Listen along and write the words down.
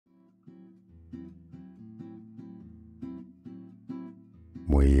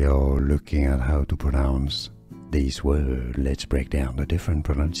We are looking at how to pronounce these words. Let's break down the different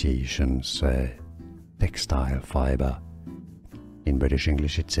pronunciations. Textile fiber. In British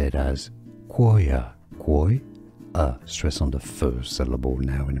English it's said as coir, coir, stress on the first syllable.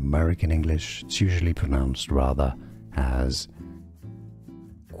 Now in American English it's usually pronounced rather as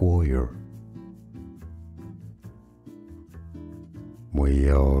coir. We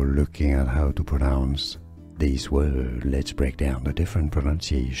are looking at how to pronounce these words. Let's break down the different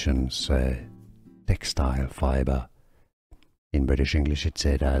pronunciations. Textile fiber. In British English it's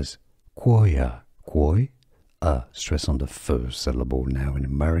said as coir, coir, stress on the first syllable. Now in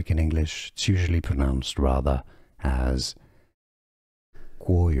American English it's usually pronounced rather as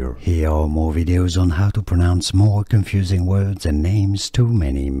coir. Here are more videos on how to pronounce more confusing words and names too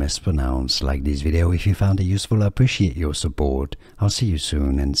many mispronounced. Like this video if you found it useful. I appreciate your support. I'll see you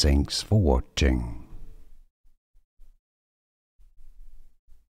soon and thanks for watching.